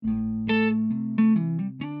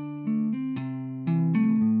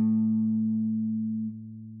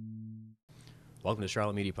Welcome to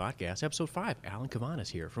Charlotte Media Podcast, Episode 5. Alan Cavanis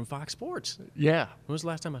here from Fox Sports. Yeah. When was the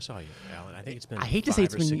last time I saw you, Alan? I think it's been I hate to say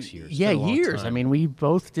it's been 6 years. Yeah, It's been a long years. time. I mean, we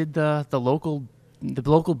both did the local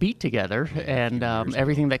beat together, and years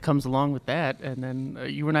everything that comes along with that. And then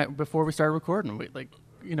you and I, before we started recording,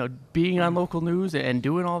 being on local news and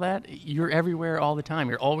doing all that, you're everywhere all the time.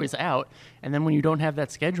 You're always out. And then when you don't have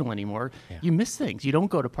that schedule anymore, you miss things. You don't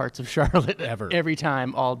go to parts of Charlotte every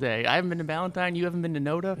time all day. I haven't been to Ballantyne. You haven't been to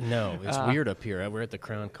Noda. No, it's weird up here. We're at the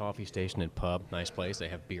Crown Coffee Station and Pub. Nice place. They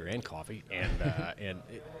have beer and coffee, and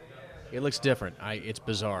it looks different. It's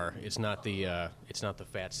bizarre. It's not the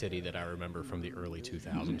fat city that I remember from the early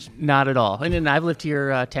 2000s. Not at all. And then I've lived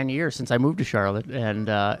here 10 years since I moved to Charlotte, and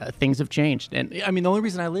things have changed. And I mean, the only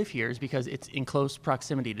reason I live here is because it's in close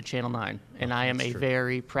proximity to Channel 9. And I am a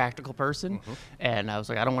very practical person, and I was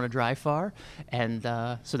like, I don't want to drive far. And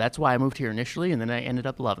so that's why I moved here initially, and then I ended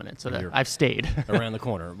up loving it. So I've stayed. Around the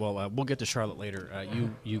corner. Well, we'll get to Charlotte later.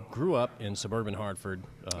 You grew up in suburban Hartford,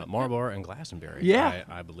 Marlborough, and Glastonbury, Yeah.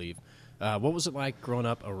 I believe. What was it like growing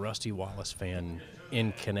up a Rusty Wallace fan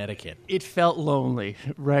in Connecticut? It felt lonely,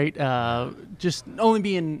 right? Just only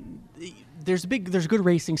being there's a good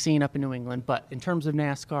racing scene up in New England, but in terms of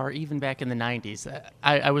NASCAR, even back in the 90s,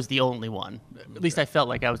 I was the only one. At least I felt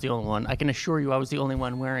like I was the only one. I can assure you I was the only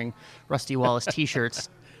one wearing Rusty Wallace T-shirts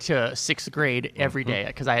to sixth grade every day,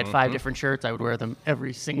 because I had 5 different shirts. I would wear them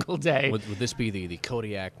every single day. Would this be the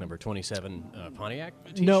Kodiak number 27 Pontiac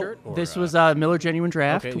T-shirt? No, or, this was Miller Genuine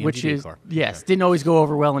Draft, okay, the which MGB is, car. yes, didn't always go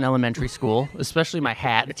over well in elementary school, especially my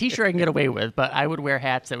hat. A T-shirt I can get away with, but I would wear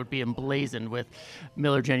hats that would be emblazoned with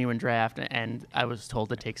Miller Genuine Draft, and I was told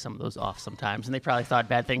to take some of those off sometimes, and they probably thought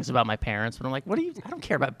bad things about my parents, but I'm like, I don't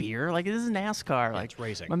care about beer. Like, this is NASCAR. Like, it's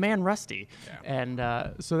racing. My man Rusty. Yeah.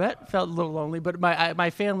 And so that felt a little lonely, but my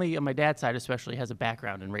family, on my dad's side especially, has a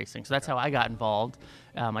background in racing, so that's how I got involved.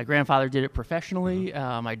 My grandfather did it professionally.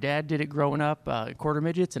 My dad did it growing up, quarter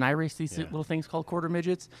midgets, and I raced these little things called quarter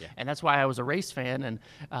midgets, and that's why I was a race fan, and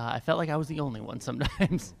I felt like I was the only one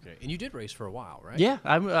sometimes. Okay. And you did race for a while, right? Yeah.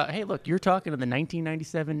 Hey, look, you're talking to the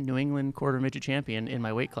 1997 New England quarter midget champion in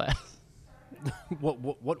my weight class.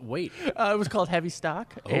 What weight? It was called heavy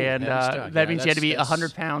stock, and heavy stock. that Yeah, means you had to be that's-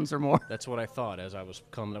 100 pounds or more. That's what I thought as I was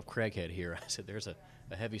coming up Craighead here. I said, there's a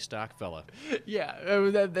heavy stock fella. Yeah,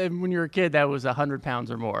 when you were a kid, that was 100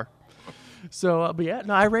 pounds or more. So, but yeah,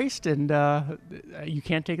 no, I raced, and you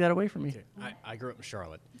can't take that away from me. I grew up in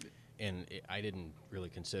Charlotte, and I didn't really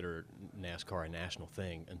consider NASCAR a national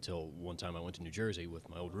thing until one time I went to New Jersey with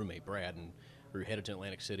my old roommate, Brad, and we were headed to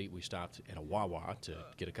Atlantic City. We stopped at a Wawa to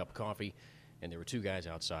get a cup of coffee, and there were 2 guys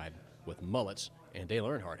outside with mullets and Dale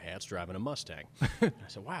Earnhardt hats driving a Mustang. I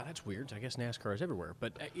said, wow, that's weird. I guess NASCAR is everywhere.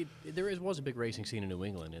 But there was a big racing scene in New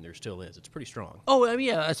England, and there still is. It's pretty strong. Oh, I mean,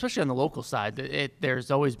 yeah, especially on the local side.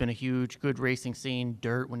 There's always been a huge, good racing scene.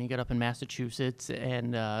 Dirt, when you get up in Massachusetts,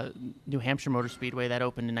 and New Hampshire Motor Speedway, that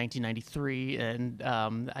opened in 1993.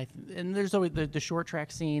 And there's always the short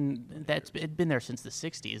track scene that's been there since the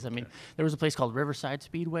 60s. I mean, there was a place called Riverside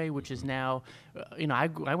Speedway, which is now,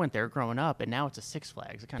 I went there growing up, and now it's a Six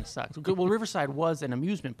Flags. It kind of sucks. Well, Riverside was an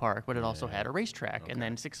amusement park, but it also had a racetrack. And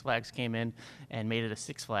then Six Flags came in and made it a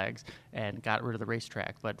Six Flags and got rid of the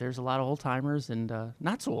racetrack. But there's a lot of old timers and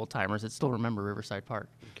not so old timers that still remember Riverside Park.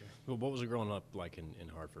 Okay. Well, what was it growing up like in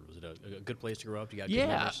Hartford? Was it a good place to grow up? You got good Yeah,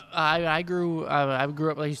 memories? I grew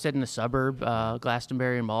up, like you said, in the suburb,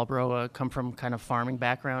 Glastonbury and Marlborough. Come from kind of farming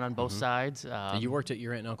background on both sides. You worked at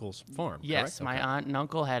your aunt and uncle's farm, Yes, correct? my Okay. aunt and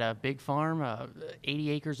uncle had a big farm, 80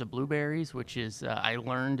 acres of blueberries, which is, I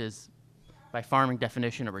learned is, by farming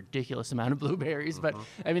definition, a ridiculous amount of blueberries. But,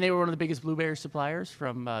 I mean, they were one of the biggest blueberry suppliers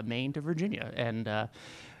from Maine to Virginia. And,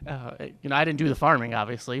 I didn't do the farming,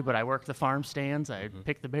 obviously, but I worked the farm stands. I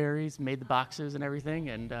picked the berries, made the boxes and everything.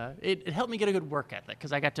 And it helped me get a good work ethic,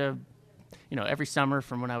 because I got to, every summer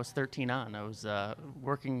from when I was 13 on, I was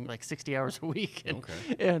working like 60 hours a week. And,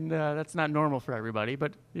 and that's not normal for everybody,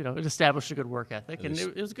 but, it established a good work ethic. And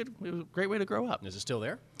it was it was a great way to grow up. Is it still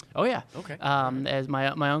there? Oh, yeah. Okay. As my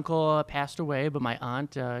uncle passed away, but my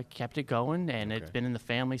aunt kept it going, and it's been in the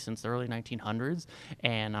family since the early 1900s,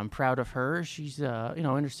 and I'm proud of her. She's, in her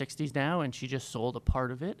 60s now, and she just sold a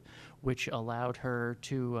part of it, which allowed her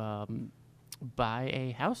to buy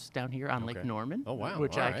a house down here on Lake Norman. Oh, wow.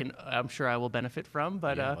 Which All I'm sure I will benefit from,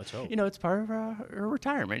 but, Yeah, let's hope. it's part of her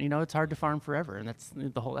retirement. It's hard to farm forever, and that's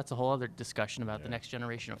a whole other discussion about the next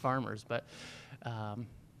generation of farmers, but,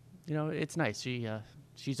 it's nice.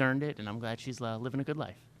 She's earned it, and I'm glad she's living a good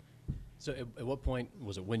life. So at what point,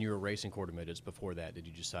 was it when you were racing quarter midgets? Before that, did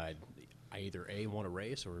you decide I either A, want to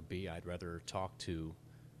race, or B, I'd rather talk to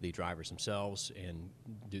the drivers themselves and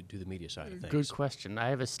do the media side of things? Good question. I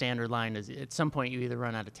have a standard line: is at some point you either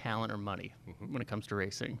run out of talent or money when it comes to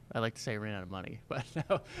racing. I like to say I ran out of money, but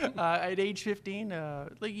no, at age 15,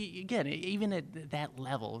 again, even at that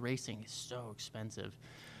level, racing is so expensive.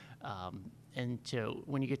 And so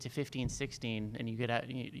when you get to 15, 16, and you get out,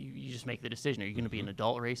 you just make the decision: are you going to be an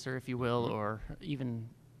adult racer, if you will, or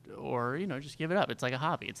just give it up? It's like a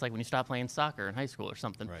hobby. It's like when you stop playing soccer in high school or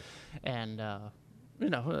something. Right. And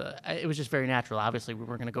it was just very natural. Obviously, we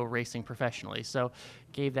were going to go racing professionally, so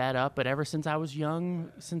gave that up. But ever since I was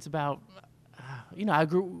young, since about,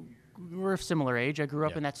 we're of similar age. I grew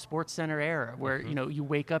up in that Sports Center era where you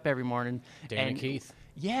wake up every morning. Dan and Keith.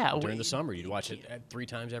 Yeah. During the summer, you'd watch it 3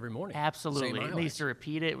 times every morning. Absolutely. And they used to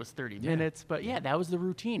repeat it. It was 30 minutes. But, that was the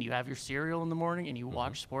routine. You have your cereal in the morning, and you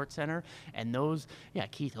watch Sports Center. And those,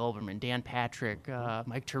 Keith Olbermann, Dan Patrick,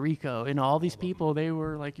 Mike Tirico, and all these people, they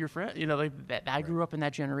were like your friend. I grew up in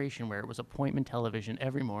that generation where it was appointment television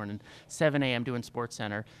every morning, 7 a.m. doing Sports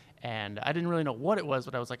Center. And I didn't really know what it was,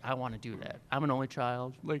 but I was like, I want to do that. I'm an only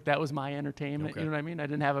child. Like, that was my entertainment. Okay. You know what I mean? I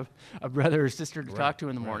didn't have a brother or sister to talk to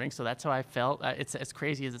in the morning, so that's how I felt. It's as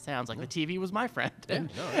crazy as it sounds. Like, the TV was my friend.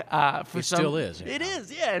 And, still is. It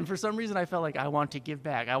is, yeah. And for some reason, I felt like I want to give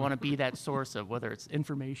back. I want to be that source of whether it's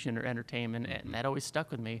information or entertainment, and that always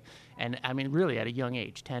stuck with me. And, I mean, really, at a young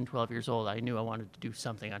age, 10, 12 years old, I knew I wanted to do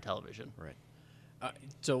something on television. Right.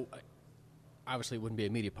 So obviously, it wouldn't be a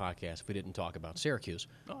media podcast if we didn't talk about Syracuse.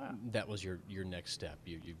 Oh, yeah. That was your next step.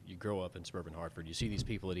 You grow up in suburban Hartford. You see these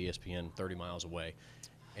people at ESPN 30 miles away,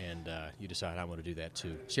 and you decide, I want to do that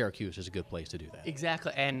too. Syracuse is a good place to do that.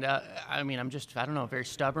 Exactly. And, I mean, I'm just, I don't know, very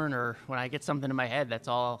stubborn, or when I get something in my head, that's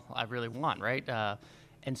all I really want, right?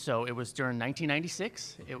 And so it was during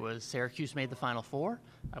 1996. It was Syracuse made the Final Four.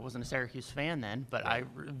 I wasn't a Syracuse fan then, but I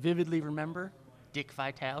vividly remember Dick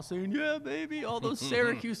Vitale saying, "Yeah, baby, all those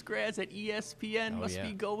Syracuse grads at ESPN must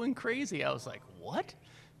be going crazy." I was like, what?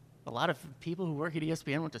 A lot of people who work at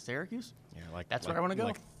ESPN went to Syracuse? Yeah, that's where I want to go.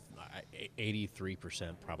 Like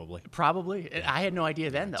 83% probably. Probably. Yeah. I had no idea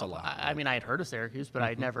then, though. A lot, I mean, I had heard of Syracuse, but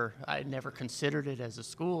I'd never considered it as a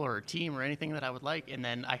school or a team or anything that I would like. And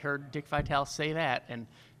then I heard Dick Vitale say that, and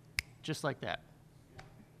just like that,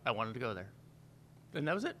 I wanted to go there. And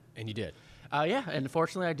that was it. And you did. Yeah, and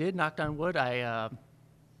fortunately I did. Knocked on wood.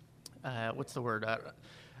 What's the word?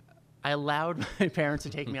 I allowed my parents to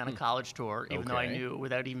take me on a college tour, even though I knew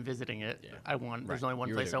without even visiting it, there's only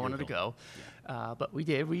one place I wanted to go. Yeah. But we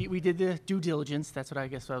did. We did the due diligence. That's what I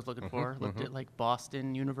guess I was looking for. Looked at like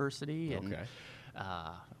Boston University and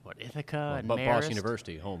Ithaca and Marist. Boston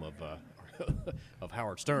University, home of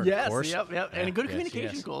Howard Stern, yes, of course. Yep. Yeah, and a good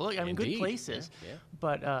communication school. Look, I mean, Indeed. Good places. Yeah.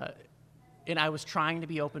 But and I was trying to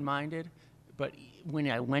be open-minded. But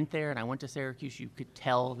when I went there and I went to Syracuse, you could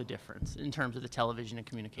tell the difference in terms of the television and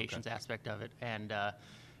communications aspect of it. And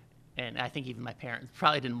I think even my parents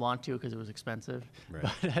probably didn't want to because it was expensive. Right.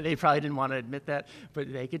 But they probably didn't want to admit that.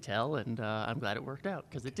 But they could tell, and I'm glad it worked out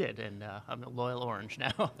because it did. And I'm a loyal Orange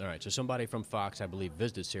now. All right. So somebody from Fox, I believe,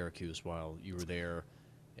 visited Syracuse while you were there,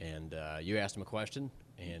 and you asked him a question,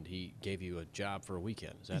 and he gave you a job for a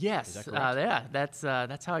weekend. Is that correct?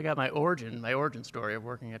 That's how I got my origin story of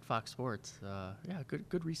working at Fox Sports.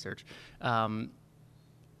 Good research.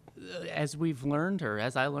 As we've learned, or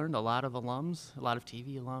as I learned, a lot of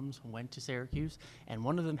TV alums went to Syracuse, and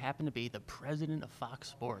one of them happened to be the president of Fox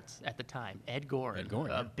Sports at the time, Ed Goren. Ed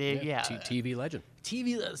Goren, a big, TV legend.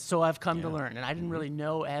 So I've come to learn, and I didn't really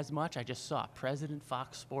know as much. I just saw President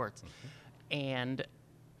Fox Sports, and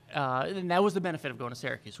that was the benefit of going to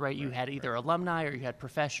Syracuse, right? You had either alumni or you had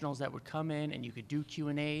professionals that would come in, and you could do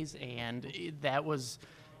Q&As, and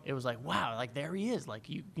it was like, wow, like there he is. Like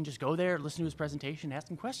you can just go there, listen to his presentation, ask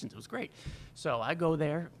him questions. It was great. So I go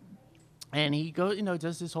there, and he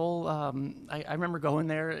does this whole. I remember going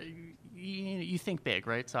there. You think big,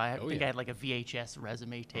 right? So I think I had like a VHS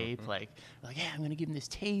resume tape. Like, yeah, I'm gonna give him this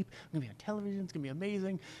tape. I'm gonna be on television. It's gonna be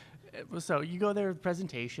amazing. So you go there with the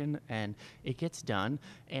presentation, and it gets done.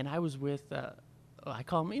 And I was with, I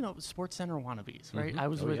call them, Sports Center wannabes, right? I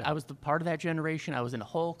was the part of that generation. I was in a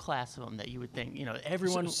whole class of them that you would think,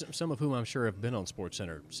 everyone. Some of whom I'm sure have been on Sports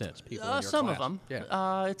Center since. People in your some class. of them.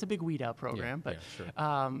 Yeah. It's a big weed out program, but sure.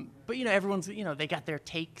 but everyone's they got their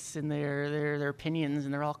takes and their opinions,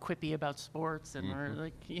 and they're all quippy about sports, and they're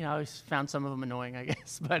like I always found some of them annoying, I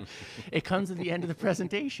guess. But it comes at the end of the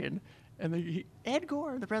presentation. And Ed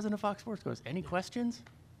Gore, the president of Fox Sports, goes, "Any questions?"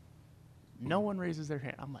 No one raises their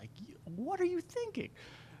hand. I'm like, what are you thinking?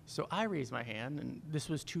 So I raised my hand, and this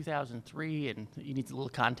was 2003, and you need a little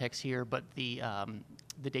context here, but the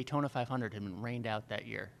Daytona 500 had been rained out that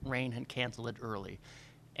year. Rain had canceled it early.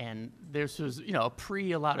 And this was,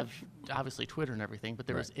 pre a lot of, obviously, Twitter and everything, but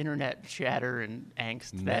there was internet chatter and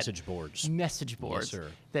angst. Message boards. Message boards. Yes,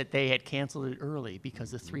 sir. That they had canceled it early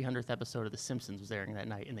because the 300th episode of The Simpsons was airing that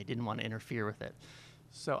night, and they didn't want to interfere with it.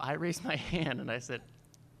 So I raised my hand, and I said,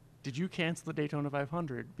 did you cancel the Daytona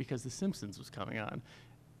 500 because The Simpsons was coming on?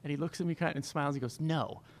 And he looks at me kind of and smiles. He goes,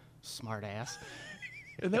 no, smart ass.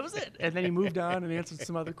 And that was it. And then he moved on and answered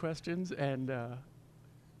some other questions, and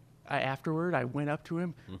afterward, I went up to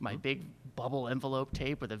him, my big bubble envelope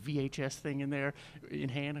tape with a VHS thing in there in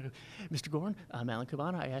hand. I go, Mr. Gorn, I'm Alan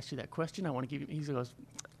Cabana. I asked you that question. I want to give you. He goes,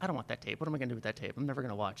 I don't want that tape. What am I going to do with that tape? I'm never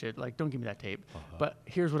going to watch it. Like, don't give me that tape. But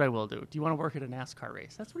here's what I will do. Do you want to work at a NASCAR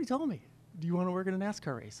race? That's what he told me. Do you want to work at a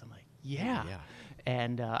NASCAR race? I'm like, yeah.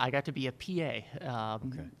 And I got to be a PA.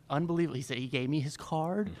 Unbelievable. He said he gave me his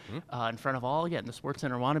card in front of all, again, the Sports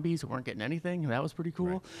Center wannabes who weren't getting anything. That was pretty cool.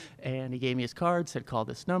 Right. And he gave me his card, said, call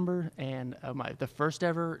this number. And the first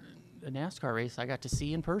ever NASCAR race I got to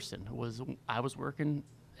see in person was I was working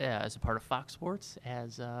as a part of Fox Sports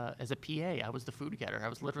as a PA. I was the food getter. I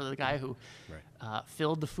was literally the guy who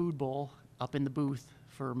filled the food bowl up in the booth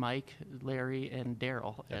for Mike, Larry, and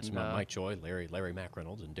Daryl. That's Mike Joy, Larry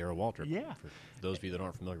McReynolds, and Daryl Waltrip. Yeah. For those of you that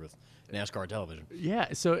aren't familiar with NASCAR television.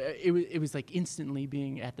 Yeah, so it was like instantly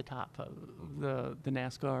being at the top of the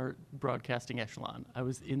NASCAR broadcasting echelon. I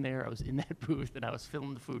was in there, I was in that booth, and I was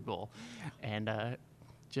filling the food bowl. And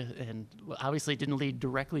obviously it didn't lead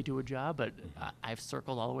directly to a job, but I've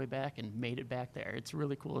circled all the way back and made it back there. It's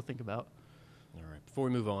really cool to think about. All right. Before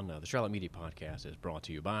we move on, the Charlotte Media Podcast is brought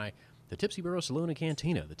to you by the Tipsy Burro Saloon and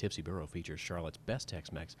Cantina. The Tipsy Burro features Charlotte's best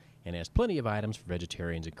Tex-Mex and has plenty of items for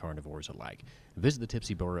vegetarians and carnivores alike. Visit the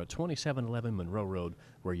Tipsy Burro at 2711 Monroe Road,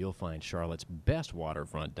 where you'll find Charlotte's best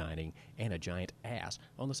waterfront dining and a giant ass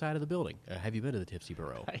on the side of the building. Have you been to the Tipsy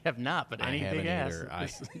Burro? I have not, but any big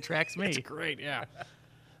ass attracts me. It's great, yeah.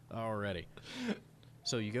 Alrighty.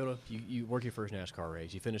 So you work your first NASCAR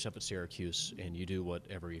race, you finish up at Syracuse, and you do what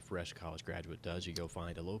every fresh college graduate does. You go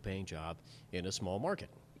find a low-paying job in a small market.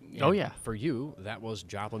 Oh, yeah. For you, that was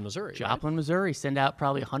Joplin, Missouri. Joplin, Missouri. Send out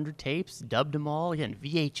probably 100 tapes, dubbed them all, again,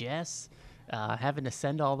 VHS, having to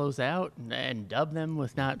send all those out and dub them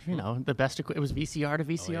with not, the best it was VCR to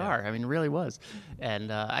VCR. Oh, yeah. I mean, it really was.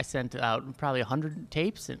 And I sent out probably 100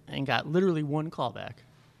 tapes and got literally one callback.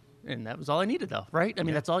 And that was all I needed, though, right? I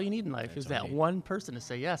mean, that's all you need in life is that one person to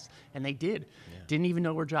say yes. And they did. Yeah. Didn't even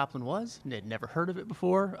know where Joplin was. They'd never heard of it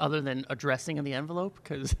before other than addressing in the envelope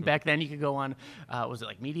because back then you could go on, was it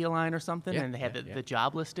like Medialine or something? And they had the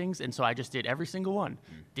job listings. And so I just did every single one.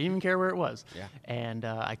 Didn't even care where it was. Yeah. And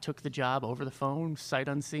I took the job over the phone, sight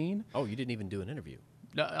unseen. Oh, you didn't even do an interview?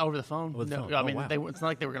 Over the phone. Over the phone. I mean, wow. It's not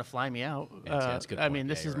like they were going to fly me out. That's a good point. I mean,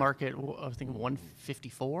 this is market, I think,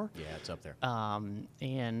 154. Yeah, it's up there.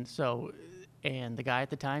 And the guy at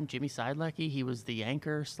the time, Jimmy Seidlecki, he was the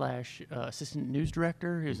anchor / assistant news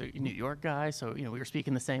director. He was a New York guy, so we were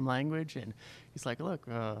speaking the same language. And he's like, "Look,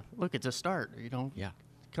 it's a start.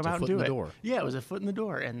 Come out and do it." Door. Yeah, it was a foot in the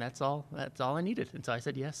door, and that's all I needed. And so I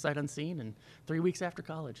said yes, sight unseen. And 3 weeks after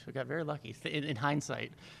college, I got very lucky. In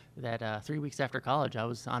hindsight, that 3 weeks after college, I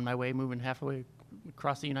was on my way, moving halfway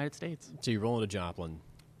across the United States. So you're rolling to Joplin,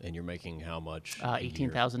 and you're making how much?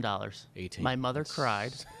 $18,000. My mother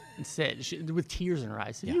cried and said, with tears in her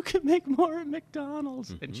eyes, Yeah. "You can make more at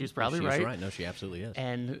McDonald's." And she was probably She right. was right. No, she absolutely is.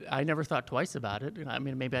 And I never thought twice about it. I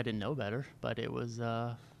mean, maybe I didn't know better, but it was,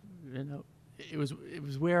 it was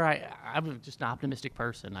where I'm just an optimistic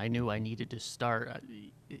person. I knew I needed to start.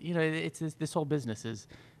 It's this whole business is,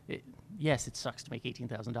 yes, it sucks to make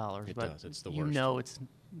 $18,000, It but does. It's the worst. It's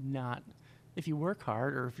not. If you work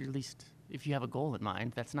hard, or if you have a goal in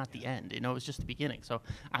mind, that's not the end. It's just the beginning. So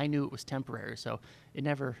I knew it was temporary. So it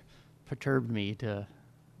never perturbed me to.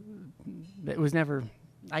 It was never.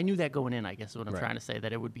 I knew that going in. I guess is what I'm trying to say,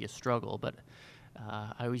 that it would be a struggle. But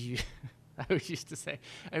I always use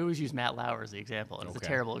Matt Lauer as the example, and it's a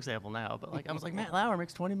terrible example now. But I was like, Matt Lauer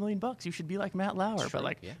makes $20 million. You should be like Matt Lauer.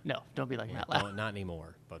 But no, don't be like Matt Lauer. No, not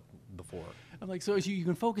anymore, but before. I'm like, so you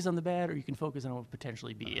can focus on the bad, or you can focus on what could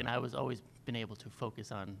potentially be. And I was always been able to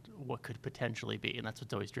focus on what could potentially be, and that's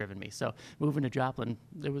what's always driven me. So moving to Joplin,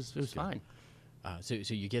 it was fine. So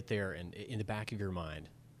you get there, and in the back of your mind,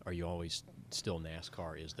 are you always still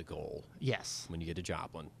NASCAR is the goal? Yes. When you get to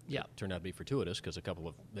Joplin. Yeah. It turned out to be fortuitous because a couple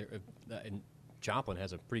of and Joplin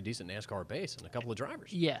has a pretty decent NASCAR base and a couple of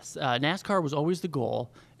drivers. Yes, NASCAR was always the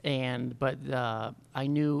goal, but I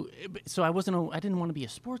knew. So I didn't want to be a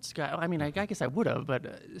sports guy. I mean, I guess I would have, but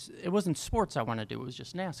it wasn't sports I wanted to do. It was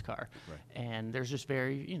just NASCAR. Right. And there's just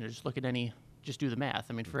just look at just do the math.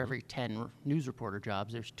 I mean, for every 10 news reporter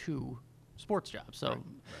jobs, there's 2 sports jobs. So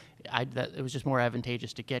it was just more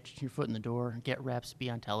advantageous to get your foot in the door, get reps, be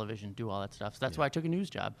on television, do all that stuff. So that's why I took a news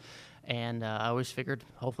job. And I always figured,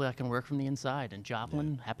 hopefully I can work from the inside. And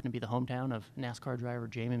Joplin happened to be the hometown of NASCAR driver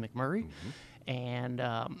Jamie McMurray. And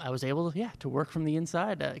I was able to work from the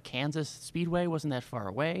inside. Kansas Speedway wasn't that far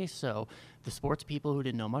away, so the sports people who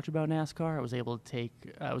didn't know much about NASCAR, I was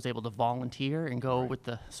able to volunteer and go with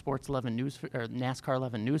the Sports 11 news or NASCAR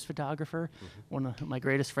 11 news photographer. One of my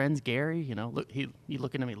greatest friends, Gary. You know, look, you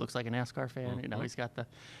look at him, he looks like a NASCAR fan. You know, he's got the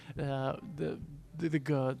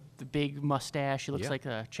big mustache. He looks like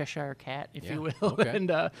a Cheshire cat, if you will. Okay. And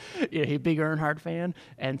he's a big Earnhardt fan.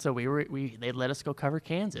 And so they let us go cover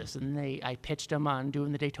Kansas, and I pitched them on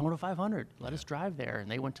doing the Daytona 500. Let us drive there, and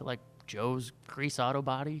they went to like Joe's Grease Auto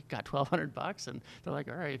Body, got $1,200, and they're like,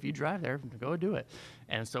 all right, if you drive there, go do it.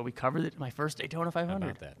 And so we covered it. My first Daytona 500. How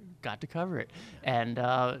about that? Got to cover it, and.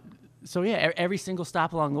 So every single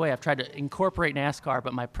stop along the way, I've tried to incorporate NASCAR,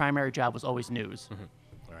 but my primary job was always news.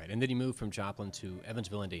 All right, and then you moved from Joplin to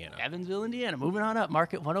Evansville, Indiana. Evansville, Indiana, moving on up,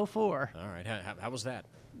 Market 104. All right, how was that?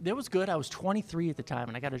 It was good. I was 23 at the time,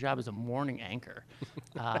 and I got a job as a morning anchor,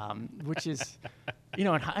 which is, in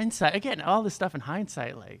hindsight, again, all this stuff in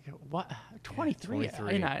hindsight, like, what, 23?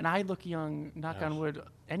 23. And I look young, knock on wood,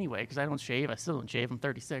 anyway, because I don't shave. I still don't shave. I'm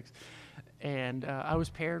 36. And I was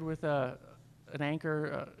paired with an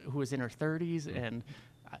anchor who was in her 30s, and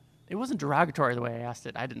it wasn't derogatory the way I asked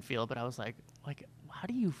it. I didn't feel it, but I was like, how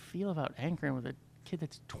do you feel about anchoring with a kid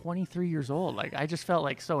that's 23 years old? Like, I just felt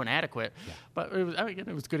like so inadequate. But it was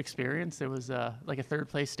a good experience. It was like a third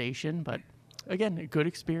place station, but again, a good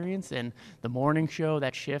experience. And the morning show,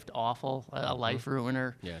 that shift, awful, a life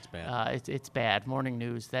ruiner. Yeah, it's bad. It's bad. Morning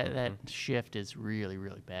news, that shift is really,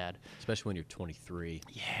 really bad. Especially when you're 23.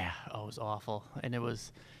 Yeah, it was awful. And it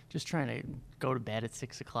was just trying to go to bed at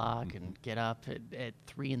 6 o'clock and get up at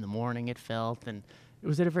 3 in the morning, it felt. And it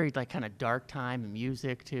was at a very kind of dark time in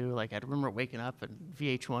music too. Like, I remember waking up and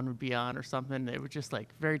VH1 would be on or something. It was just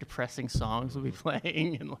very depressing songs would be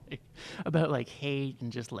playing, and about hate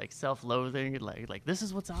and just self-loathing, and like this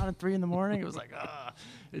is what's on at 3 in the morning. It was it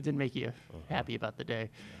didn't make you happy about the day.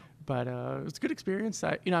 But it was a good experience.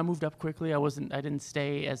 I moved up quickly. I didn't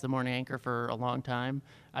stay as the morning anchor for a long time.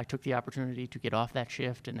 I took the opportunity to get off that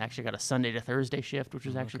shift and actually got a Sunday to Thursday shift, which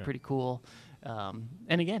was actually pretty cool.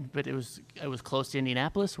 And again, but it was close to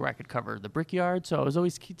Indianapolis, where I could cover the Brickyard. So I was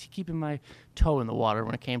always keeping my toe in the water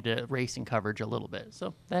when it came to racing coverage a little bit.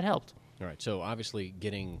 So that helped. All right, so obviously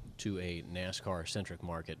getting to a NASCAR-centric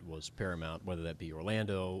market was paramount, whether that be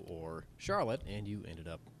Orlando or Charlotte, and you ended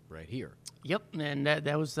up right here. Yep, and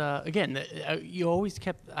that was again. I always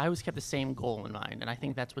kept the same goal in mind, and I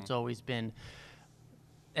think that's what's always been.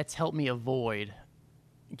 That's helped me avoid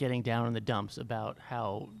getting down in the dumps about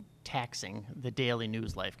how taxing the daily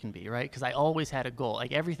news life can be, right? Because I always had a goal.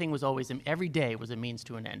 Like, everything was always, every day was a means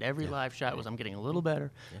to an end. Every live shot was, I'm getting a little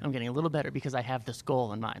better. I'm getting a little better because I have this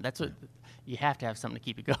goal in mind. That's what you have to have, something to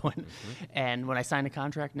keep you going. And when I signed a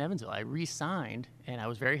contract in Evansville, I re-signed, and I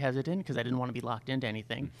was very hesitant because I didn't want to be locked into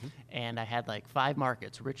anything. And I had 5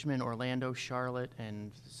 markets: Richmond, Orlando, Charlotte,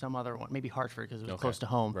 and some other one, maybe Hartford, because it was close to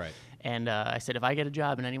home. Right. And I said, if I get a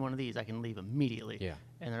job in any one of these, I can leave immediately. Yeah.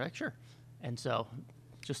 And they're like, sure. And so,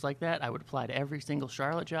 just like that, I would apply to every single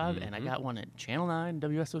Charlotte job, and I got one at Channel 9,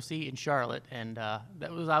 WSOC in Charlotte, and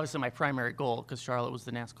that was obviously my primary goal, because Charlotte was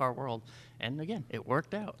the NASCAR world, and again, it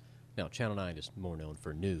worked out. Now, Channel 9 is more known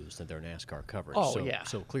for news than their NASCAR coverage. Oh, so, yeah.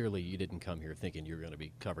 So clearly you didn't come here thinking you were going to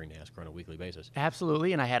be covering NASCAR on a weekly basis.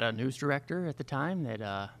 Absolutely, and I had a news director at the time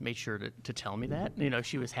that made sure to tell me that.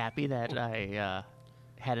 She was happy that I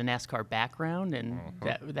had a NASCAR background, and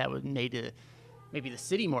that would made it maybe the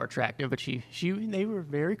city more attractive, but they were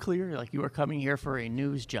very clear, like, you are coming here for a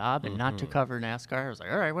news job and not to cover NASCAR. I was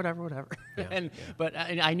like, all right, whatever. Yeah, But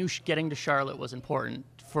I knew getting to Charlotte was important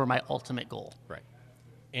for my ultimate goal. Right.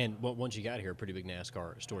 And once you got here, a pretty big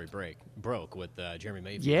NASCAR story broke with Jeremy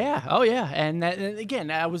Mayfield. Yeah, oh yeah, and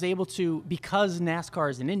again, I was able to, because NASCAR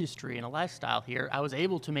is an industry and a lifestyle here, I was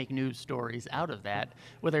able to make news stories out of that,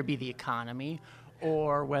 whether it be the economy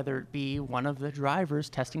or whether it be one of the drivers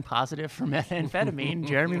testing positive for methamphetamine,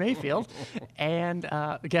 Jeremy Mayfield, and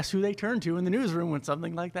guess who they turn to in the newsroom when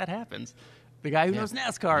something like that happens? The guy who knows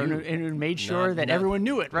NASCAR and who made sure that everyone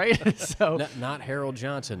knew it, right? So not Harold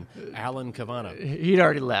Johnson, Alan Cavana. He'd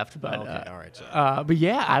already left, but okay, all right. So. But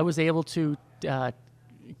yeah, I was able to.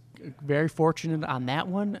 Very fortunate on that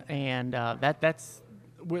one, and that's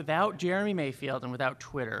without Jeremy Mayfield and without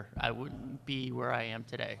Twitter, I wouldn't be where I am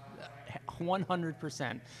today,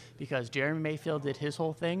 100%, because Jeremy Mayfield did his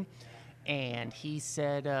whole thing, and he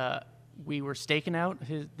said we were staking out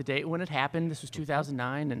the date when it happened. This was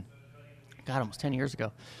 2009, and God, almost 10 years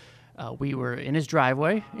ago. We were in his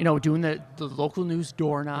driveway, doing the local news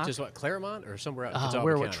door knock. Which is what, Claremont or somewhere else?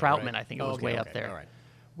 We're with Troutman, I think it was way up there. All right.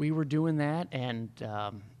 We were doing that, and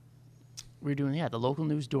we were doing the local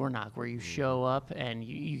news door knock where you show up and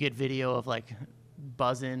you get video of like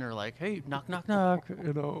buzzing or like, hey, knock knock knock,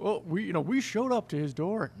 we showed up to his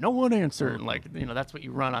door, no one answered, and like that's what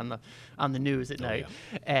you run on the news at night.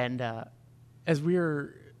 Yeah. And as we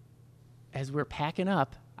were packing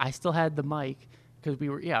up, I still had the mic. Because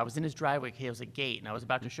I was in his driveway. He was a gate, and I was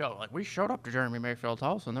about to show. Like, we showed up to Jeremy Mayfield's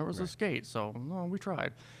house, and there was this gate. So, we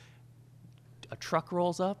tried. A truck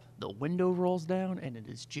rolls up, the window rolls down, and it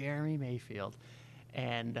is Jeremy Mayfield.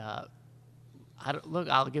 And I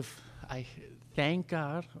thank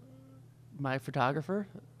God, my photographer,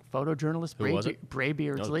 photojournalist Who was it? Bray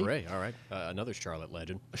Beardsley. Oh, Bray, all right. Another Charlotte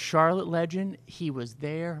legend. A Charlotte legend. He was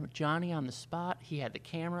there, Johnny on the spot. He had the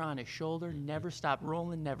camera on his shoulder, never stopped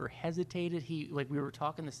rolling, never hesitated. We were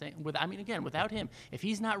talking the same. Without him, if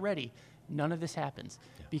he's not ready, none of this happens.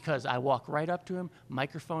 Yeah. Because I walk right up to him,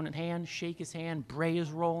 microphone in hand, shake his hand. Bray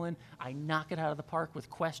is rolling. I knock it out of the park with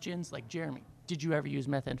questions like, Jeremy, did you ever use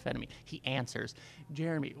methamphetamine? He answers.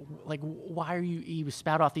 Jeremy, why are you, he would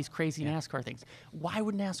spout off these crazy NASCAR things. Why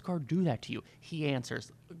would NASCAR do that to you? He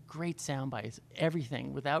answers. Great sound bites,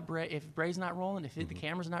 everything. Without Bray, if Bray's not rolling, if the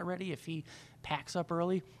camera's not ready, if he packs up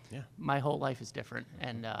early, my whole life is different.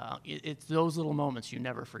 And it's those little moments you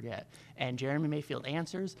never forget. And Jeremy Mayfield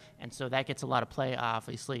answers, and so that gets a lot of play,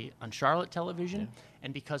 obviously, on Charlotte television. Yeah.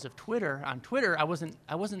 And because of Twitter, on Twitter, I wasn't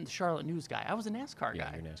the Charlotte news guy. I was a NASCAR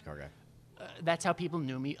guy. Yeah, you're a NASCAR guy. That's how people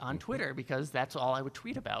knew me on Twitter, because that's all I would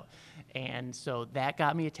tweet about. And so that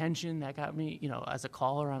got me attention. That got me, as a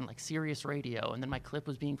caller on like Sirius Radio. And then my clip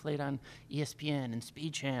was being played on ESPN and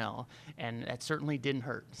Speed Channel. And that certainly didn't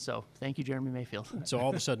hurt. So thank you, Jeremy Mayfield. So all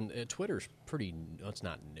of a sudden, Twitter's pretty, it's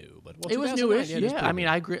not new, but it was newish. Yeah.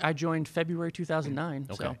 I joined February 2009.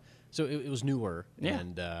 Okay. So it was newer. Yeah.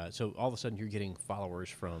 And so all of a sudden you're getting followers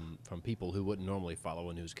from people who wouldn't normally follow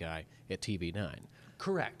a news guy at TV9.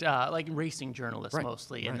 Correct, like racing journalists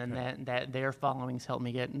mostly, and then right. that their followings helped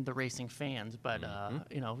me get the racing fans. But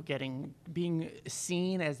being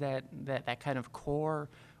seen as that kind of core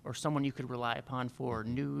or someone you could rely upon for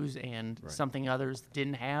news and something others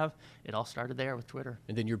didn't have, it all started there with Twitter.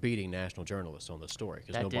 And then you're beating national journalists on the story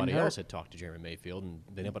because nobody else had talked to Jeremy Mayfield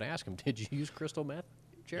and been able to ask him, did you use crystal meth?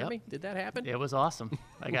 Jeremy, Yep. Did that happen? It was awesome.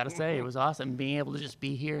 I got to say, it was awesome. Being able to just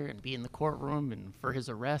be here and be in the courtroom and for his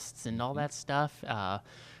arrests and all that stuff.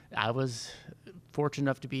 I was fortunate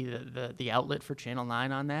enough to be the outlet for Channel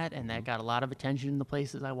 9 on that, and that got a lot of attention in the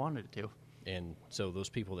places I wanted it to. And so those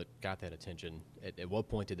people that got that attention, at what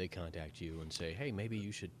point did they contact you and say, hey, maybe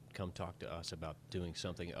you should come talk to us about doing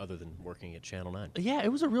something other than working at Channel 9? Yeah,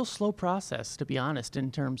 it was a real slow process, to be honest, in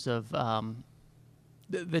terms of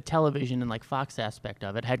the television and like Fox aspect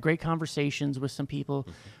of it. Had great conversations with some people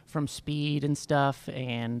from Speed and stuff,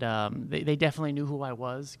 and they definitely knew who I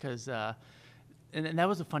was, because and that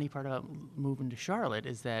was the funny part about moving to Charlotte,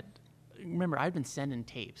 is that, remember, I'd been sending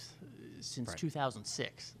tapes since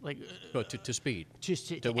 2006, like to Speed,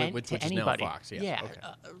 just to which is anybody. Now Fox. Yes. Yeah,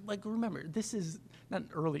 Okay. Remember, this is not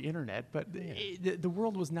early internet, but the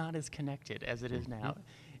world was not as connected as it is now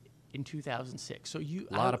in 2006. So a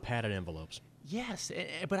lot of padded envelopes. Yes,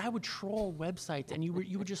 but I would troll websites, and you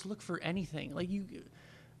would just look for anything.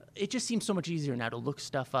 It just seems so much easier now to look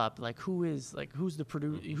stuff up. Who's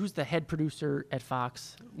the head producer at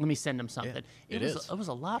Fox? Let me send him something. Yeah, it was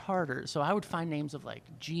a lot harder. So I would find names of like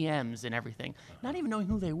GMs and everything, not even knowing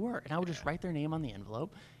who they were, and I would just write their name on the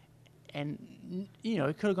envelope. And,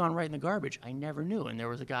 it could have gone right in the garbage. I never knew. And there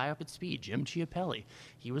was a guy up at Speed, Jim Chiappelli.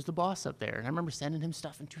 He was the boss up there. And I remember sending him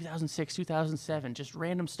stuff in 2006, 2007, just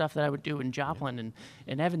random stuff that I would do in Joplin and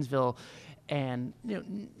in Evansville. And,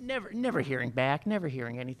 never hearing back, never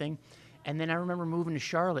hearing anything. And then I remember moving to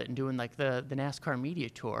Charlotte and doing like the NASCAR media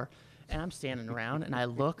tour. And I'm standing around and I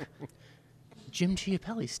look. Jim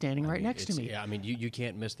Chiappelli's standing right next to me. Yeah, you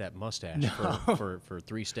can't miss that mustache for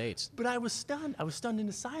 3 states. But I was stunned. I was stunned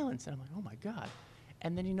into silence. And I'm like, oh, my God.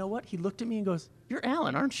 And then you know what? He looked at me and goes, you're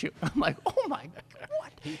Alan, aren't you? I'm like, oh, my God,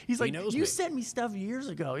 what? He's like, you sent me stuff years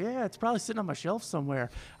ago. Yeah, it's probably sitting on my shelf somewhere.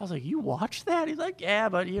 I was like, you watched that? He's like, yeah,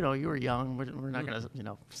 but, you were young. We're not going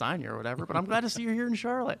to, sign you or whatever. But I'm glad to see you here in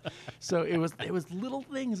Charlotte. So it was little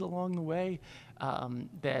things along the way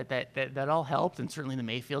that all helped. And certainly the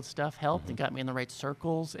Mayfield stuff helped and got me in the right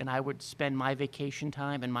circles. And I would spend my vacation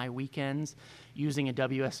time and my weekends using a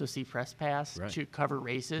WSOC press pass to cover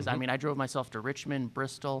races. I drove myself to Richmond,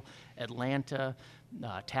 Bristol, Atlanta,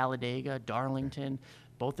 Talladega, Darlington,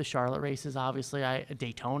 both the Charlotte races, obviously.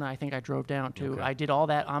 Daytona, I think I drove down to. Okay. I did all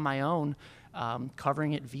that on my own,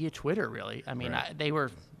 covering it via Twitter, really. I mean, Right. they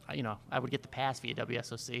were, I would get the pass via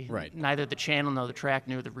WSOC. Right. Neither the channel nor the track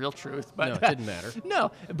knew the real truth. But No, it didn't matter.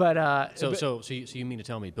 No, but So you mean to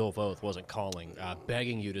tell me Bill Voth wasn't calling,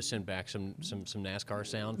 begging you to send back some NASCAR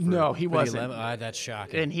sound? For, No, he for the wasn't. 11? That's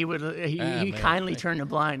shocking. and he would he man. kindly turned a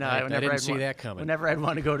blind eye I whenever didn't I'd see want, that coming. Whenever I'd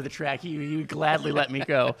want to go to the track, he would gladly let me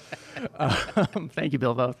go. Thank you,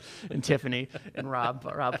 Bill Voth and Tiffany and Rob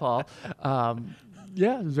Paul.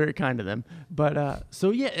 Yeah, it was very kind of them. But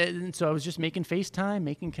so I was just making FaceTime,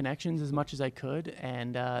 making connections as much as I could,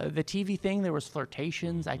 and the TV thing. There was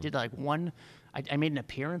flirtations. I did like one. I made an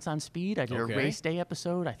appearance on Speed. I did Okay. a race day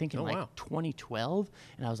episode. I think in Oh, wow. 2012,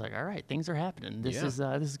 and I was like, all right, things are happening. This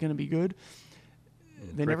Yeah. is going to be good.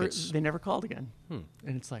 Crickets. They never called again. And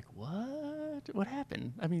it's like, what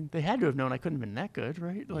happened? I mean, they had to have known I couldn't have been that good,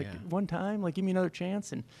 right? Like Yeah. one time, like give me another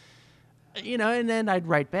chance. And and then I'd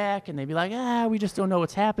write back and they'd be like, we just don't know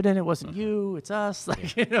what's happening. It wasn't you, it's us.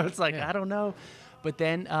 Like, it's like, I don't know. But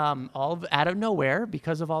then out of nowhere,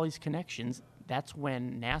 because of all these connections, that's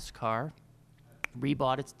when NASCAR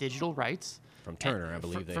rebought its digital rights. From Turner, I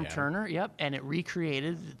believe they From have. Turner, yep. And it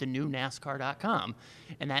recreated the new NASCAR.com.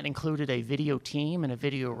 And that included a video team and a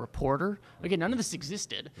video reporter. Again, none of this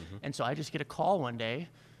existed. And so I just get a call one day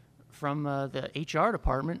from the HR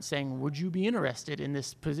department saying, would you be interested in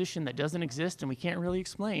this position that doesn't exist and we can't really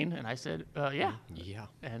explain? And I said, yeah. Yeah.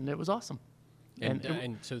 And it was awesome.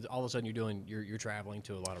 And so all of a sudden you're traveling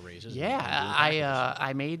to a lot of races. and Yeah, doing practice.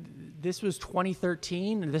 I made, this was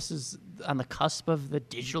 2013, and this is on the cusp of the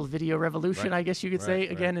digital video revolution, Right. I guess you could say,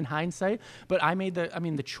 Right, again, in hindsight. But I made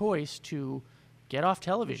the choice to get off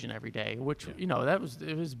television every day, which,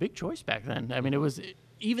 it was a big choice back then. I mean, it was,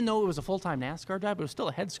 even though it was a full-time NASCAR job, it was still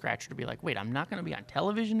a head scratcher to be like, wait, I'm not going to be on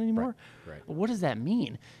television anymore? Right. What does that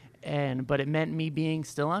mean? But it meant me being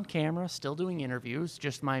still on camera, still doing interviews.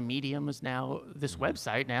 Just my medium is now this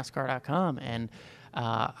website, NASCAR.com. And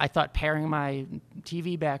I thought pairing my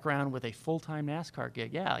TV background with a full-time NASCAR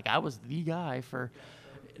gig, like I was the guy for.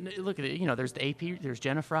 Look at it, there's the AP, there's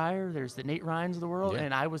Jenna Fryer, there's the Nate Ryans of the world, Yeah.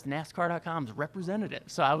 and I was NASCAR.com's representative.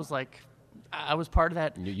 So I was like, I was part of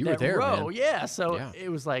that. You were that there, row. man. Yeah. So Yeah. it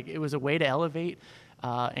was a way to elevate.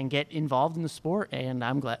 And get involved in the sport, and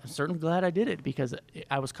I'm certainly glad I did it because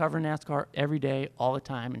I was covering NASCAR every day, all the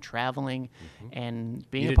time, and traveling, and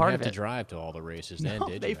being You a didn't part have of to it. drive to all the races then, No,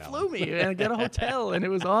 did they you, Alan? flew me and I got a hotel, and it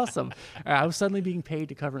was awesome. I was suddenly being paid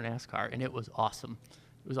to cover NASCAR, and it was awesome.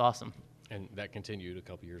 It was awesome. And that continued a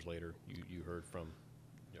couple years later. You heard from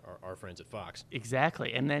our friends at Fox.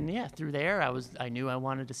 Exactly. And then, through there, I knew I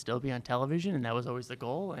wanted to still be on television, and that was always the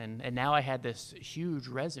goal. And now I had this huge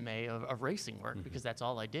resume of racing work because that's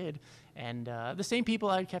all I did. And the same people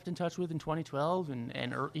I kept in touch with in 2012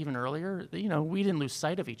 and even earlier, we didn't lose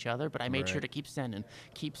sight of each other, but I made sure Right. to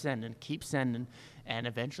keep sending. And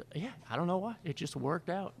eventually, I don't know why. It just worked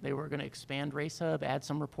out. They were going to expand Race Hub, add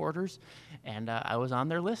some reporters, and I was on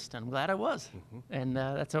their list. I'm glad I was. And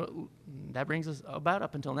that brings us about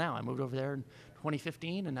up until now. I moved over there in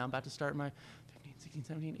 2015, and now I'm about to start my 15, 16,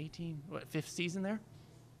 17, 18, fifth season there?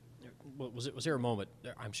 Well, was there a moment?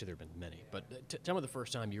 I'm sure there have been many, but tell me the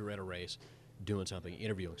first time you were at a race, doing something,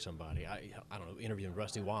 interviewing somebody. I don't know, interviewing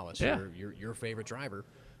Rusty Wallace, Yeah. your favorite driver,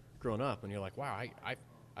 growing up, and you're like, wow,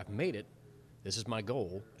 I've made it. This is my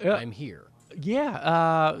goal. Yeah. I'm here.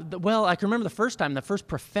 Yeah. Well, I can remember the first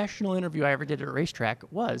professional interview I ever did at a racetrack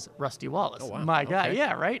was Rusty Wallace. Oh, wow. My guy. Okay.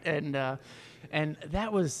 Yeah, right. And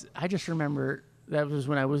that was, I just remember, that was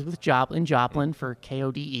when I was with Joplin for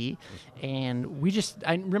KODE. And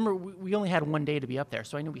I remember we only had one day to be up there,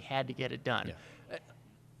 so I knew we had to get it done. Yeah.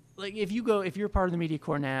 Like if you're part of the media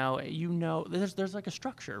corps now, there's like a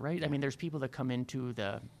structure, right? I mean, there's people that come into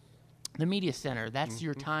the media center. That's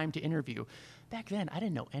your time to interview. Back then, I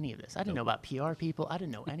didn't know any of this. I didn't know about PR people. I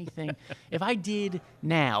didn't know anything. If I did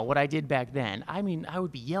now what I did back then, I mean, I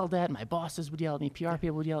would be yelled at. My bosses would yell at me. PR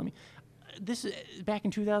people would yell at me. This back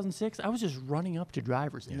in 2006, I was just running up to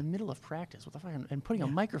drivers in the middle of practice with and putting a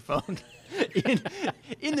microphone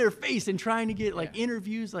in their face and trying to get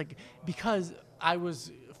interviews, because I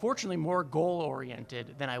was fortunately more goal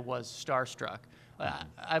oriented than I was starstruck.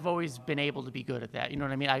 I've always been able to be good at that. You know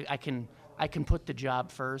what I mean? I can put the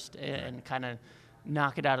job first and kind of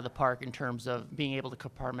knock it out of the park in terms of being able to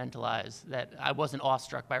compartmentalize that. I wasn't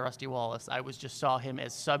awestruck by Rusty Wallace. I just saw him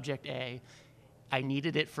as subject A. I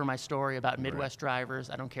needed it for my story about Midwest drivers.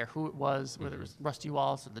 I don't care who it was, whether it was Rusty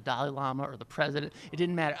Wallace or the Dalai Lama or the president. It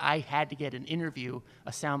didn't matter. I had to get an interview,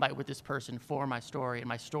 a soundbite with this person for my story, and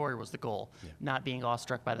my story was the goal, not being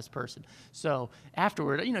awestruck by this person. So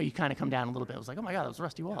afterward, you kind of come down a little bit. I was like, oh my God, that was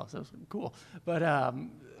Rusty Wallace. That was cool. But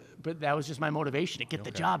that was just my motivation to get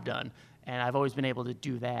the job done. And I've always been able to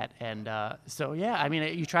do that. And so, yeah, I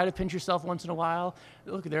mean, you try to pinch yourself once in a while.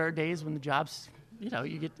 Look, there are days when the job's,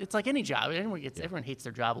 you get, it's like any job. Everyone hates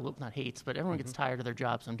their job. Not hates, but everyone gets tired of their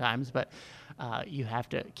job sometimes. But you have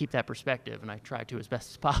to keep that perspective, and I try to as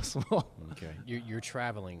best as possible. Okay. You're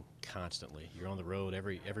traveling constantly. You're on the road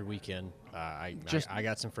every weekend. I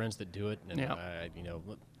got some friends that do it, and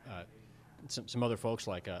some other folks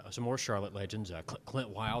like some more Charlotte legends, Clint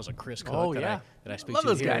Wiles and Chris Cook that I speak Love to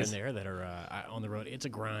those here guys. and there that are on the road. It's a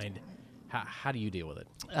grind. How do you deal with it?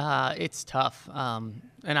 It's tough, and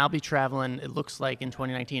I'll be traveling. It looks like in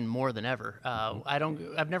 2019 more than ever.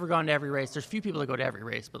 I've never gone to every race. There's few people that go to every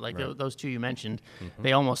race, but like those two you mentioned,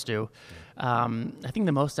 they almost do. I think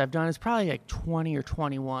the most I've done is probably like 20 or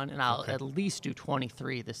 21, and I'll at least do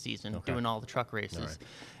 23 this season, doing all the truck races. Right.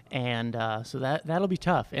 And so that'll be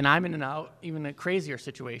tough. And I'm in and out, even a crazier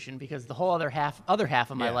situation because the whole other half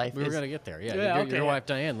of my life we were is going to get there. Yeah, your wife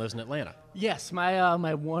Diane lives in Atlanta. Yes,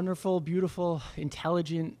 my wonderful, beautiful,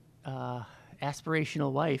 intelligent,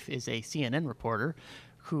 aspirational wife is a CNN reporter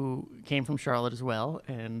who came from Charlotte as well,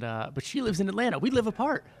 and but she lives in Atlanta. We live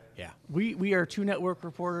apart. Yeah, we are two network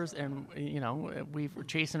reporters, and we're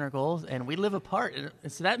chasing our goals, and we live apart,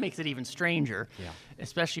 and so that makes it even stranger,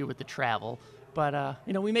 especially with the travel. But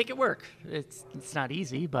we make it work. It's not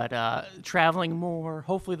easy, but traveling more.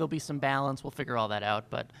 Hopefully there'll be some balance. We'll figure all that out.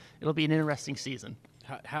 But it'll be an interesting season.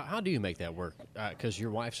 How do you make that work? Because your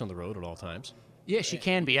wife's on the road at all times. Yeah, she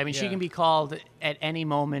can be. I mean, she can be called at any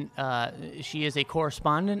moment. She is a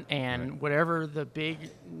correspondent, and whatever the big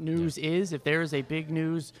news is, if there is a big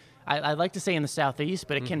news, I like to say in the Southeast,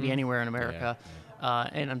 but it can be anywhere in America.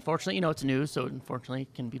 And unfortunately, it's news, so unfortunately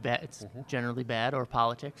it can be bad. It's generally bad, or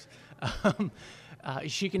politics.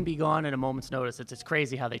 She can be gone at a moment's notice. It's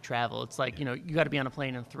crazy how they travel. It's like, you got to be on a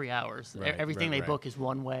plane in 3 hours. Everything they book is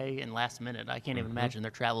one way and last minute. I can't even imagine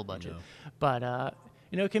their travel budget. But,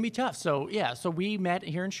 it can be tough. So, so we met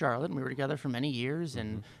here in Charlotte, and we were together for many years,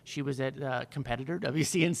 and she was at competitor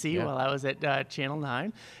WCNC while I was at Channel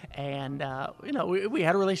 9. And, we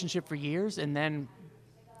had a relationship for years, and then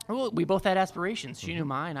we both had aspirations. She knew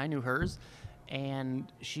mine, I knew hers. And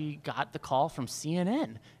she got the call from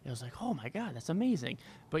CNN. It was like, oh my God, that's amazing.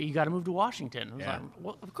 But you got to move to Washington. I was like,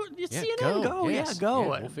 well, of course, it's CNN. Go. Yes.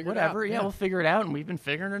 Go. We'll figure Whatever. it out. We'll figure it out. And we've been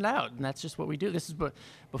figuring it out. And that's just what we do. This is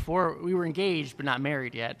before we were engaged, but not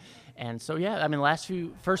married yet. And so, I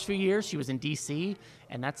mean, first few years, she was in D.C.,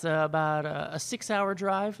 and that's about a 6-hour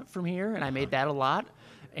drive from here. And I made that a lot.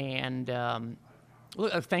 And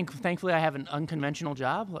look, thankfully, I have an unconventional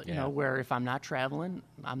job, where if I'm not traveling,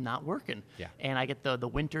 I'm not working. Yeah. And I get the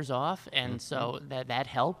winters off, and so that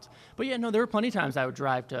helped. But there were plenty of times I would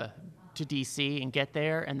drive to D.C. and get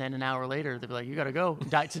there, and then an hour later, they'd be like, you got to go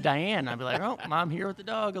to Diane. I'd be like, oh, I'm here with the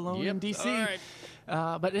dog alone in D.C. All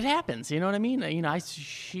right. But it happens, you know what I mean?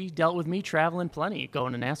 She dealt with me traveling plenty,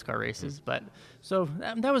 going to NASCAR races. But so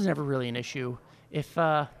that was never really an issue. If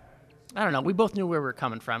I don't know. We both knew where we were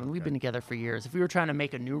coming from, and we've been together for years. If we were trying to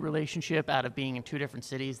make a new relationship out of being in two different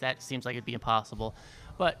cities, that seems like it'd be impossible.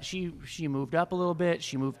 But she moved up a little bit.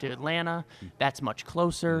 She moved to Atlanta. That's much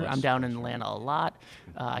closer. I'm down in Atlanta a lot.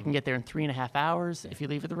 I can get there in 3.5 hours if you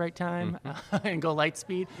leave at the right time and go light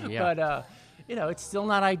speed. Yeah. But, it's still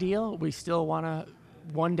not ideal. We still want to.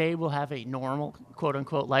 One day we'll have a normal,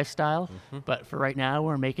 quote-unquote, lifestyle. But for right now,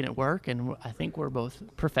 we're making it work, and I think we're both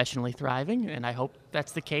professionally thriving, and I hope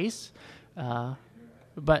that's the case.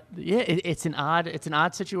 But it's an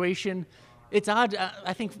odd situation. It's odd.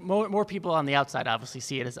 I think more people on the outside obviously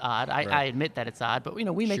see it as odd. I admit that it's odd, but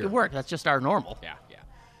we make it work. That's just our normal.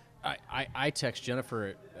 Yeah. I text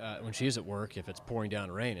Jennifer when she's at work if it's pouring down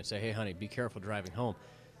rain and say, hey, honey, be careful driving home.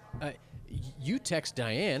 You text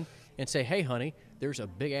Diane and say, hey, honey, there's a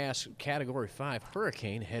big-ass Category 5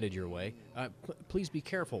 hurricane headed your way. Please be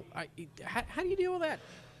careful. How do you deal with that?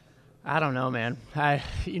 I don't know, man.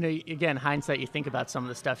 Again, hindsight, you think about some of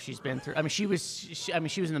the stuff she's been through. I mean, she was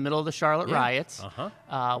in the middle of the Charlotte riots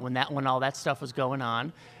when all that stuff was going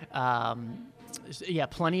on.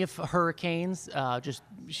 Plenty of hurricanes.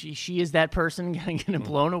 She is that person getting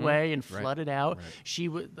blown away and flooded out. Right. She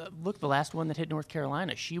look, the last one that hit North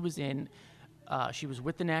Carolina. She was in. She was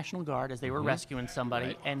with the National Guard as they were rescuing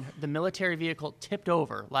somebody, and the military vehicle tipped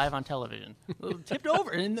over live on television. Tipped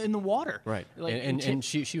over in the water. Right. And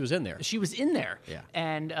she was in there. She was in there. Yeah.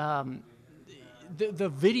 And the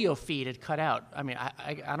video feed had cut out. I mean,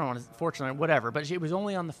 I don't want to, fortunately, whatever, but it was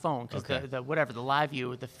only on the phone because Okay. the live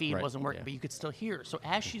view, the feed Right, wasn't working, yeah. but you could still hear her. So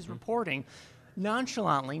as she's reporting,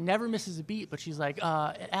 nonchalantly, never misses a beat, but she's like,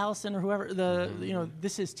 Allison or whoever,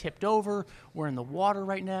 this is tipped over. We're in the water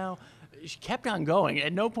right now. She kept on going.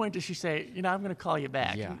 At no point did she say, I'm going to call you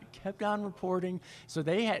back. Yeah. Kept on reporting. So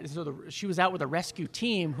she was out with a rescue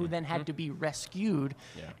team who then had to be rescued.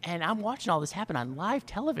 Yeah. And I'm watching all this happen on live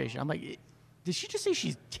television. I'm like, did she just say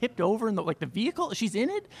she's tipped over in the vehicle? She's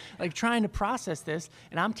in it, trying to process this.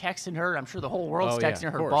 And I'm texting her. I'm sure the whole world's Oh, yeah, texting her,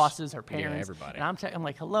 of her course. bosses, her Yeah, parents. everybody. And I'm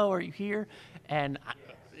like, hello, are you here? And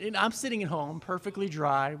I'm sitting at home, perfectly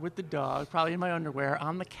dry, with the dog, probably in my underwear,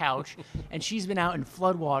 on the couch, and she's been out in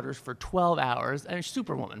floodwaters for 12 hours. And she's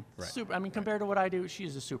Superwoman. Right. Compared to what I do,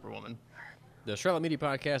 she's a Superwoman. The Charlotte Media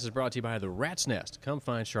Podcast is brought to you by The Rat's Nest. Come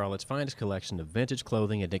find Charlotte's finest collection of vintage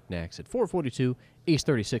clothing and knickknacks at 442 East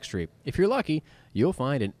 36th Street. If you're lucky, you'll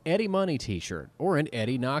find an Eddie Money t-shirt or an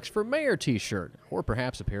Eddie Knox for Mayor t-shirt or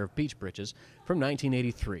perhaps a pair of beach breeches from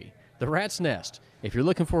 1983. The Rat's Nest. If you're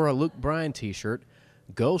looking for a Luke Bryan t-shirt,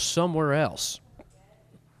 go somewhere else.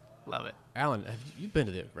 Love it. Alan, have you been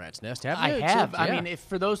to the Rat's Nest? Have I you? have. Yeah. I mean,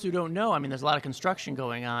 for those who don't know, there's a lot of construction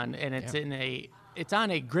going on, and it's it's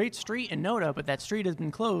on a great street in Noda, but that street has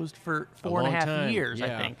been closed for 4.5 time, years, I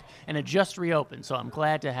yeah. think, and it just reopened. So I'm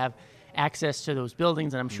glad to have access to those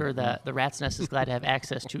buildings, and I'm sure that the Rat's Nest is glad to have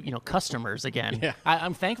access to customers again. Yeah.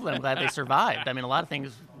 I'm thankful that I'm glad they survived. I mean, a lot of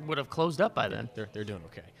things would have closed up by then. They're doing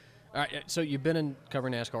okay. All right, so you've been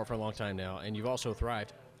covering NASCAR for a long time now, and you've also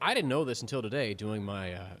thrived. I didn't know this until today, doing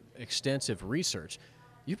my extensive research.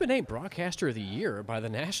 You've been named Broadcaster of the Year by the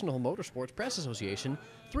National Motorsports Press Association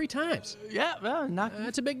 3 times. Yeah, well,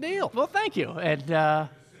 That's a big deal. Well, thank you. And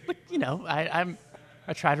look,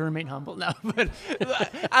 I try to remain humble now, but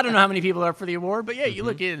I don't know how many people are up for the award. But yeah, you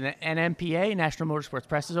look at an NMPA, National Motorsports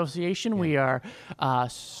Press Association. We are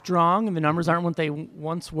strong, and the numbers aren't what they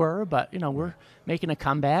once were. But we're making a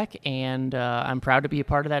comeback, and I'm proud to be a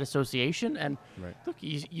part of that association. And Right. look,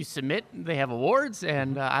 you submit; they have awards,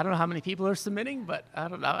 and I don't know how many people are submitting, but I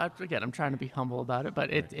don't know. Again, I'm trying to be humble about it,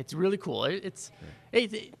 but it's really cool.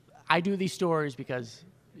 I do these stories because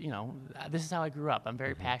this is how I grew up. I'm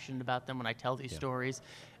very passionate about them when I tell these stories.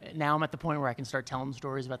 Now I'm at the point where I can start telling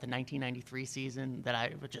stories about the 1993 season that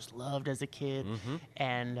I just loved as a kid.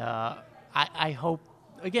 And I hope,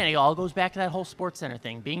 again, it all goes back to that whole Sports Center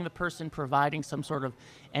thing, being the person providing some sort of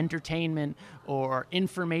entertainment or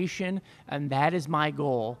information. And that is my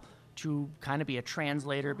goal, to kind of be a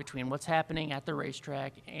translator between what's happening at the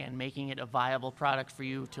racetrack and making it a viable product for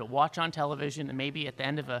you to watch on television. And maybe at the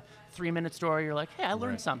end of a 3-minute story, you're like, hey, I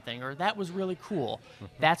learned something, or that was really cool.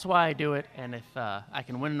 That's why I do it. And if I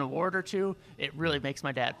can win an award or two, it really makes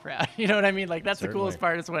my dad proud. You know what I mean? Like, that's Certainly. the coolest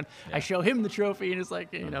part, is when I show him the trophy, and it's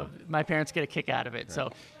like, my parents get a kick out of it.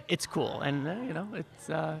 So it's cool. And,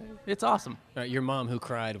 it's awesome. Your mom, who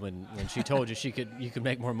cried when she told you you could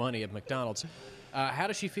make more money at McDonald's. How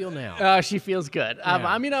does she feel now? She feels good. Yeah.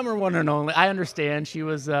 I'm her one and only. I understand. She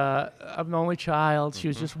was I'm the only child. She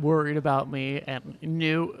was just worried about me, and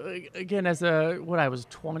knew, again, I was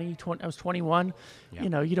 21.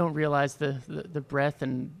 Yeah. You don't realize the breadth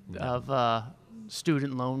of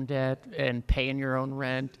student loan debt and paying your own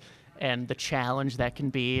rent and the challenge that can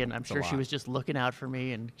be. And I'm sure she lot. was just looking out for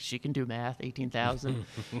me, and she can do math, 18,000.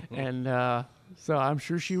 And so I'm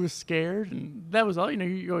sure she was scared, and that was all.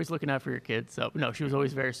 You're always looking out for your kids. So no, she was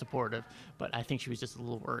always very supportive, but I think she was just a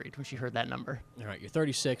little worried when she heard that number. All right, you're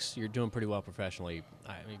 36. You're doing pretty well professionally.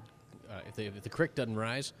 I mean, if the creek doesn't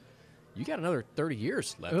rise, you got another 30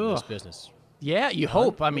 years left in this business. Yeah, you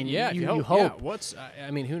hope. I mean, Yeah, you you hope. Yeah.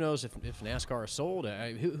 Who knows if NASCAR is sold?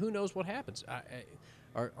 Who knows what happens?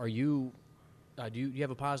 Do you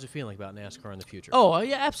have a positive feeling about NASCAR in the future? Oh,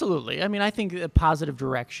 yeah, absolutely. I mean, I think a positive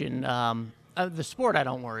direction. The sport I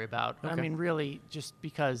don't worry about. I Okay. mean, really, just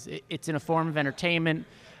because it's in a form of entertainment.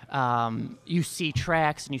 You see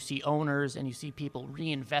tracks, and you see owners, and you see people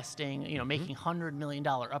reinvesting, making $100 million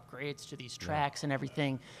upgrades to these tracks and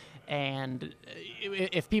everything. And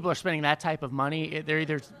if people are spending that type of money, they're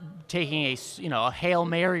either taking a Hail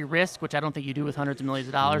Mary risk, which I don't think you do with hundreds of millions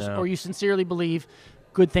of dollars, No. or you sincerely believe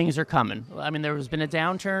good things are coming. I mean, there has been a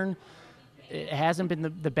downturn. It hasn't been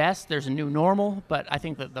the best. There's a new normal, but I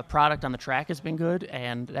think that the product on the track has been good,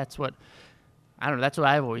 and that's what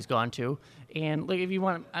I've always gone to. And like, if you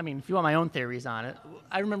want my own theories on it,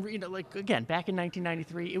 I remember, again, back in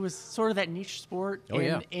 1993, it was sort of that niche sport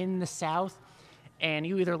in the South. and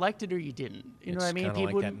you either liked it or you didn't. You know what I mean? It's kind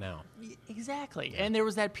of like that now. Exactly. And there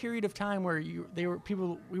was that period of time where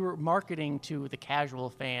we were marketing to the casual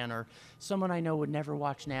fan or someone I know would never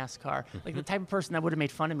watch NASCAR, like the type of person that would have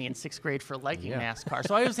made fun of me in 6th grade for liking NASCAR.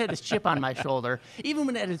 So I always had this chip on my shoulder. Even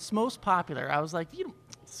when at its most popular, I was like,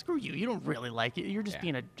 screw you. You don't really like it. You're just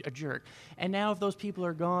being a jerk. And now if those people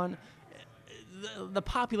are gone, the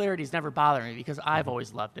popularity's never bothered me because I've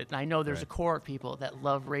always loved it. And I know there's a core of people that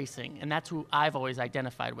love racing, and that's who I've always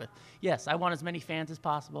identified with. Yes, I want as many fans as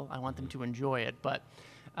possible. I want them to enjoy it. But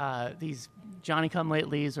these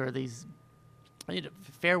Johnny-come-latelys or these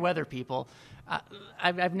fair weather people,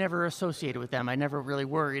 I've never associated with them. I never really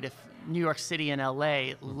worried if New York City and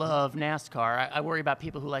LA love NASCAR. I worry about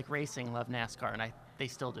people who like racing love NASCAR, and they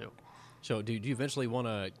still do. So do you eventually want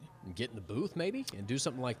to get in the booth maybe and do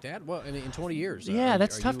something like that? Well, in 20 years. Yeah,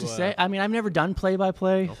 that's tough to say. I mean, I've never done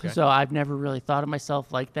play-by-play, so I've never really thought of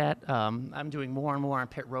myself like that. I'm doing more and more on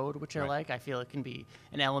pit road, which I like. I feel it can be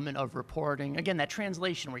an element of reporting. Again, that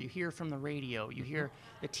translation where you hear from the radio, you hear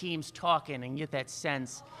the teams talking and get that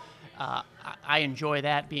sense. I enjoy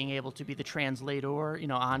that, being able to be the translator,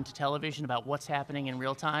 onto television about what's happening in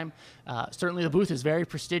real time. Certainly the booth is very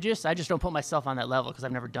prestigious. I just don't put myself on that level because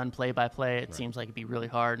I've never done play-by-play. It seems like it'd be really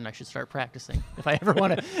hard, and I should start practicing if I ever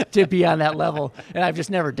want to be on that level. And I've just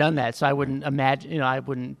never done that, so I wouldn't imagine, I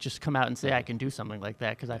wouldn't just come out and say I can do something like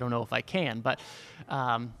that because I don't know if I can. But,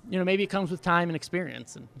 maybe it comes with time and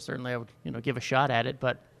experience, and certainly I would, give a shot at it.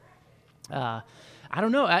 But I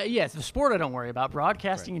don't know. It's the sport I don't worry about.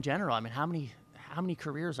 Broadcasting in general. I mean, how many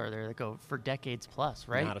careers are there that go for decades plus,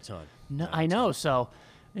 right? Not a ton. No, I know. So,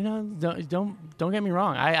 don't get me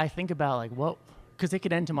wrong. I think about like what, because it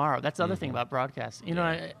could end tomorrow. That's the other thing about broadcasting.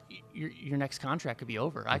 Your next contract could be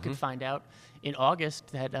over. I could find out in August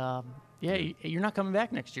that you're not coming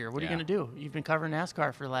back next year. What are you going to do? You've been covering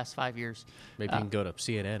NASCAR for the last 5 years. Maybe you can go to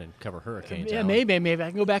CNN and cover hurricanes. Yeah, maybe I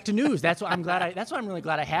can go back to news. That's what I'm glad. That's why I'm really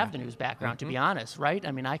glad I have the news background. To be honest, right?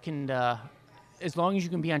 I mean, I can, as long as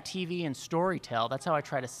you can be on TV and storytell. That's how I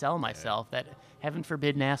try to sell myself. That heaven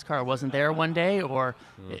forbid NASCAR wasn't there one day, or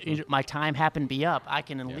my time happened to be up. I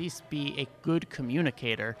can at least be a good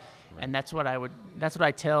communicator. And that's what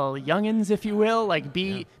I tell youngins, if you will, like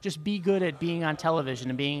just be good at being on television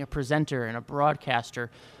and being a presenter and a broadcaster.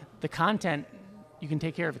 The content, you can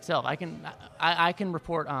take care of itself. I can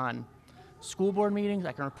report on school board meetings.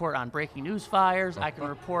 I can report on breaking news fires. I can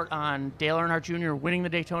report on Dale Earnhardt Jr. winning the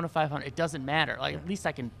Daytona 500. It doesn't matter. Like at least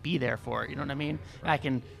I can be there for it. You know what I mean?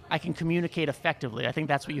 Right. I can communicate effectively. I think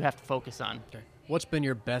that's what you have to focus on. Okay. What's been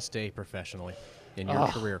your best day professionally in your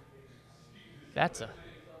career?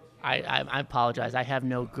 I apologize. I have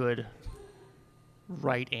no good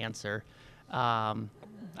right answer.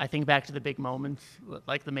 I think back to the big moments,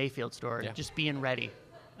 like the Mayfield story, just being ready.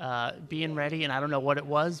 And I don't know what it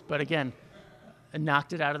was, but again,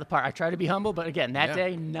 knocked it out of the park. I tried to be humble, but again, that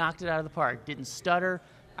day, knocked it out of the park. Didn't stutter.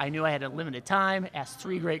 I knew I had a limited time, asked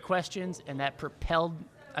 3 great questions, and that propelled,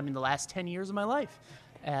 the last 10 years of my life.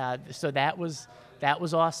 So that was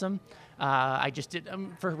awesome. I just did,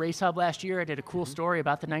 for Race Hub last year, I did a cool story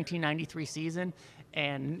about the 1993 season,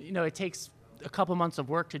 and, it takes a couple months of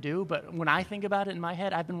work to do, but when I think about it in my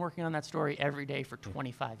head, I've been working on that story every day for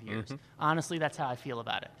 25 years. Honestly, that's how I feel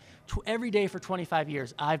about it. Every day for 25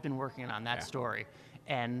 years, I've been working on that story.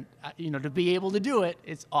 And, to be able to do it,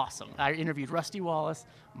 it's awesome. I interviewed Rusty Wallace,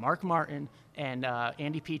 Mark Martin, and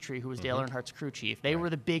Andy Petrie, who was Dale Earnhardt's crew chief. They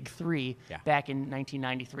were the big 3 back in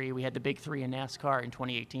 1993. We had the big 3 in NASCAR in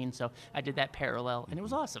 2018, so I did that parallel, and it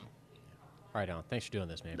was awesome. All right, Alan. Thanks for doing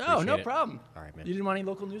this, man. No problem. All right, man. You didn't want any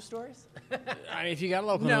local news stories? If you got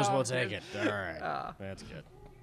local news, we'll take it. All right. That's good.